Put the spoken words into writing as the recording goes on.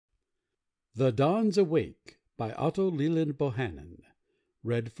The Dawn's Awake by Otto Leland Bohannon.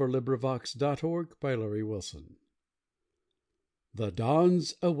 LibriVox.org. The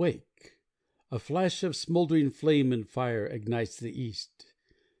dawn's awake! A flash of smouldering flame and fire Ignites the east.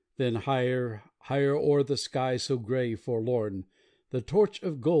 Then higher, higher o'er the sky so gray, forlorn, The torch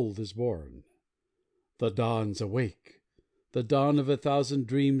of gold is borne. The dawn's awake! The dawn of a thousand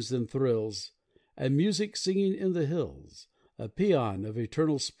dreams and thrills, And music singing in the hills, A pæan of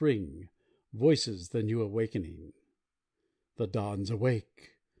eternal spring, Voices the new awakening. The dawn's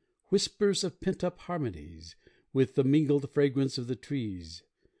awake! Whispers of pent up harmonies, With the mingled fragrance of the trees,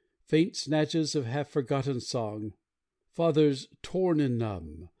 Faint snatches of half forgotten song. Fathers, torn and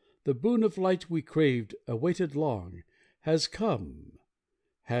numb, The boon of light we craved, awaited long, Has come,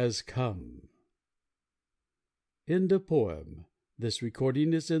 has come. End of poem. This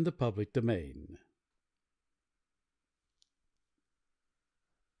recording is in the public domain.